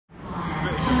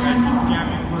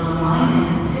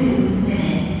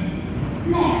minutes.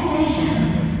 Next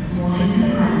station,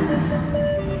 Mornington Crescent.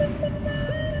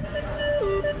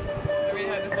 I really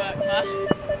hope this works, man.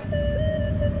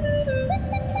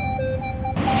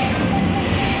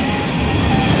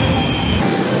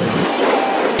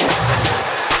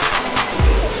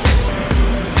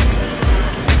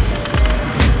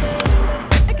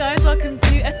 Hey guys, welcome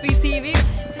to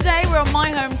SBTV. Today we're on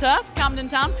my home turf, Camden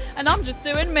Town, and I'm just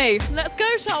doing me. Let's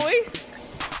go, shall we?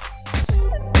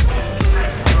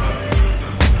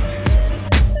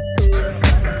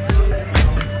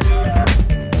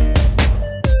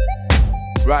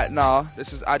 Right now,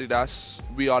 this is Adidas.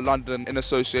 We are London in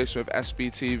association with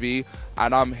SBTV,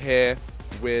 and I'm here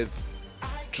with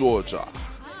Georgia.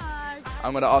 Hi.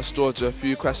 I'm going to ask Georgia a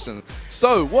few questions.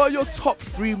 So, what are your top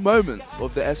 3 moments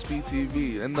of the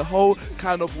SBTV and the whole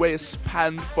kind of way it's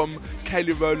panned from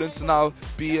Kelly Rowland to now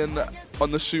being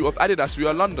on the shoot of Adidas? We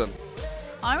are London.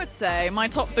 I would say my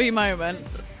top 3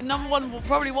 moments. Number 1,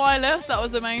 probably wireless. That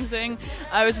was amazing.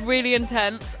 It was really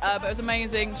intense, but it was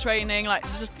amazing training, like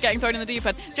just getting thrown in the deep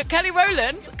end. Kelly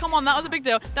Rowland, come on, that was a big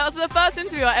deal. That was the first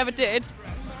interview I ever did.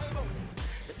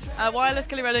 Wireless,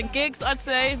 Kelly Rowland. Gigs, I'd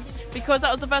say, because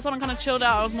that was the first time I kind of chilled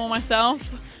out. I was more myself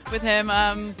with him.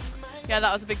 Yeah,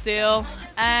 that was a big deal.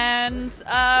 And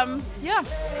yeah.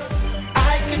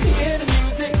 I can hear the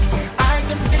music, I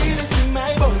can feel it in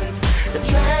my bones. The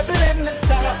travel and the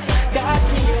stops got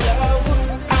me low.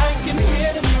 I can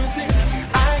hear the music,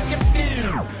 I can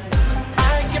feel, I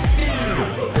can feel.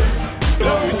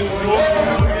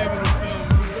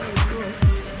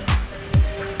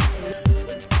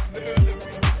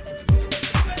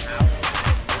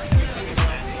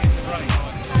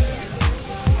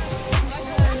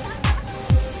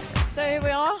 So here we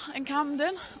are in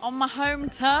Camden, on my home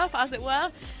turf, as it were.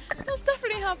 It does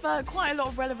definitely have quite a lot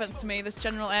of relevance to me, this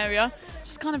general area.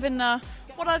 Just kind of in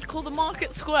what I'd call the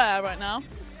market square right now.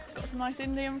 It's got some nice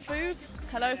Indian food.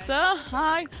 Hello, sir.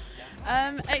 Hi.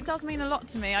 It does mean a lot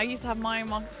to me. I used to have my own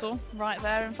market store right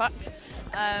there, in fact.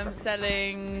 I used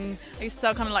to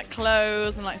sell kind of like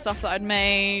clothes and like stuff that I'd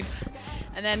made.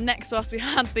 And then next to us we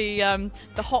had the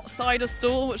hot cider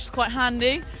stall, which is quite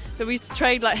handy. So we used to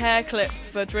trade like hair clips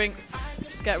for drinks,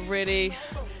 just get really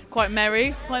quite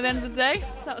merry by the end of the day.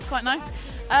 So that was quite nice.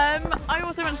 I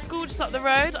also went to school just up the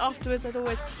road. Afterwards I'd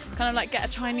always kind of like get a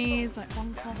Chinese, like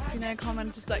one cough, you know, come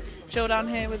and just like chill down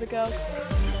here with the girls.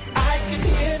 I can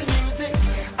hear the music,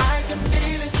 I can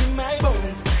feel it in my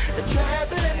bones. The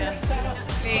travel and the stops.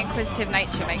 The inquisitive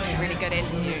nature makes you a really good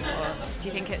interview, or do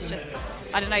you think it's just,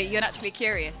 I don't know, you're naturally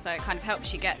curious, so it kind of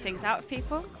helps you get things out of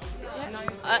people?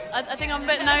 I think I'm a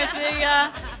bit nosy.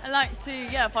 I like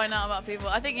to find out about people.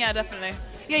 I think definitely.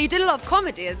 Yeah, you did a lot of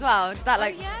comedy as well. That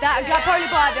that probably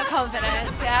brought up your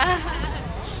confidence. Yeah.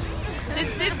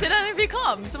 Did any of you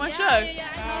come to my show?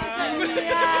 Yeah. It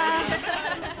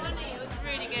was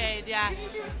really good, yeah. Did you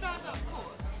do a stand-up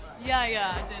course? Yeah,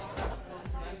 I did.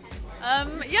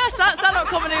 Stand-up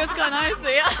comedy was quite nice.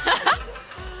 Yeah.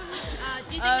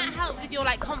 Do you think that helped with your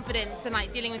like confidence and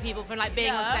like dealing with people from like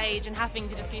being on stage and having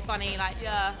to just be funny? Like,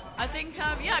 yeah, I think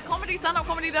stand-up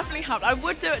comedy definitely helped. I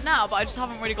would do it now, but I just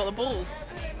haven't really got the balls.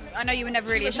 I know you were never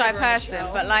really a shy person,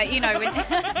 but like, you know, when I'm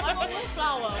a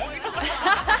wallflower. What are you talking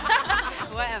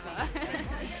about? whatever.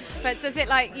 But does it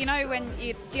like, you know, do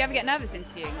you ever get nervous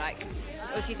interviewing, like,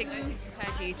 or do you think anything's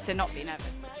prepared you to not be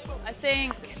nervous? I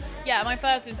think, my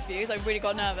first interviews, I really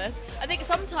got nervous. I think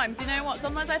sometimes, you know what,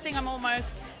 sometimes I think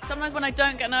sometimes when I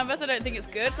don't get nervous, I don't think it's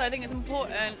good. So I think it's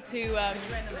important to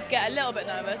get a little bit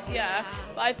nervous,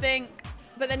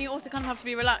 but then you also kind of have to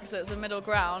be relaxed. It's a middle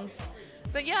ground.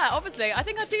 But yeah, obviously, I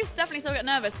think I do definitely still get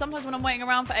nervous. Sometimes when I'm waiting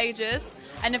around for ages,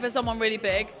 and if it's someone really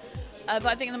big. But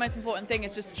I think the most important thing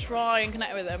is just try and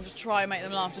connect with them, just try and make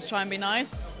them laugh, just try and be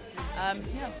nice.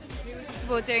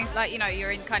 Comfortable doing, like, you know,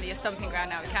 you're in kind of your stomping ground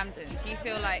now with Camden. Do you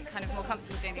feel like kind of more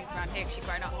comfortable doing things around here because you've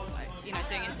grown up, like, you know,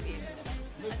 doing interviews and stuff?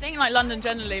 I think like London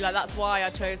generally, like that's why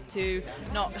I chose to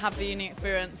not have the uni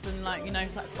experience and like, you know,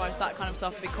 sacrifice that kind of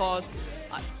stuff, because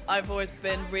I've always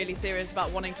been really serious about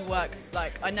wanting to work.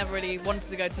 Like I never really wanted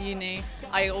to go to uni.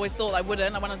 I always thought I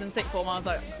wouldn't. When I was in sixth form, I was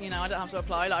like, you know, I don't have to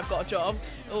apply. Like I've got a job.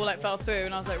 It all like fell through,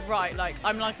 and I was like, right, like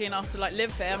I'm lucky enough to like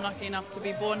live here. I'm lucky enough to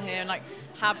be born here and like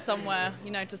have somewhere,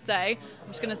 you know, to stay. I'm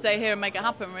just gonna stay here and make it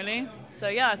happen, really. So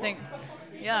yeah, I think,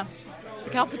 the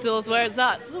capital is where it's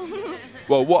at.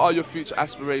 Well, what are your future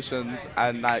aspirations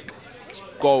and like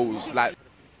goals, like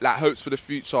hopes for the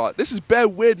future? This is bare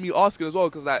weird me asking as well,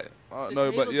 because like I don't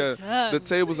know, but yeah, the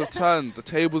tables have turned. The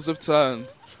tables have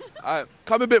turned.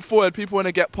 Come a bit forward. People want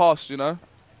to get past, you know.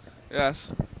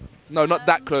 Yes. No, not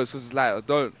that close, because like I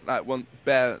don't like want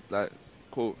bare like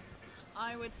cool.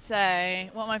 I would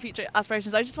say, what are my future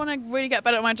aspirations? I just want to really get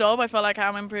better at my job. I feel like I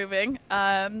am improving.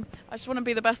 I just want to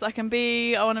be the best I can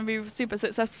be. I want to be super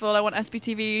successful. I want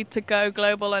SBTV to go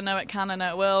global. I know it can, I know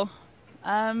it will.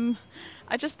 I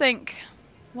just think,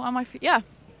 what am I... Yeah,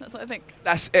 that's what I think.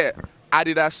 That's it.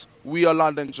 Adidas, We Are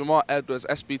London, Jamal Edwards,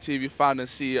 SBTV founder and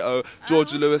CEO,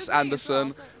 Georgia Lewis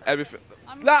Anderson, everything.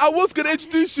 Like, I was going to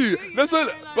introduce you. Listen,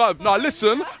 bruv, no,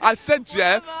 listen. I said,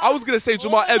 yeah, I was going to say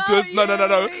Jamal Edwards. No.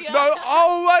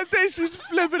 Oh, my day, she's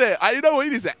flipping it. You know what,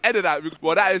 you need to edit that.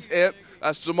 Well, that is it.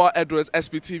 That's Jamal Edwards,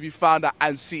 SBTV founder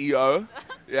and CEO.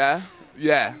 Yeah.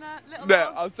 No,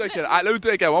 I was joking. All right, let me do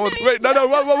it again. One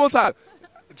more time.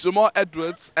 Jamal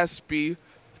Edwards,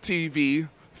 SBTV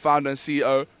founder and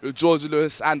CEO, with Georgia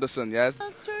Lewis Anderson, yes?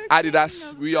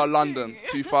 Adidas, We Are London,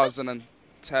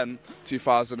 2010,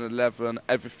 2011,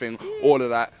 everything, all of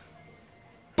that.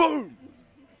 Boom!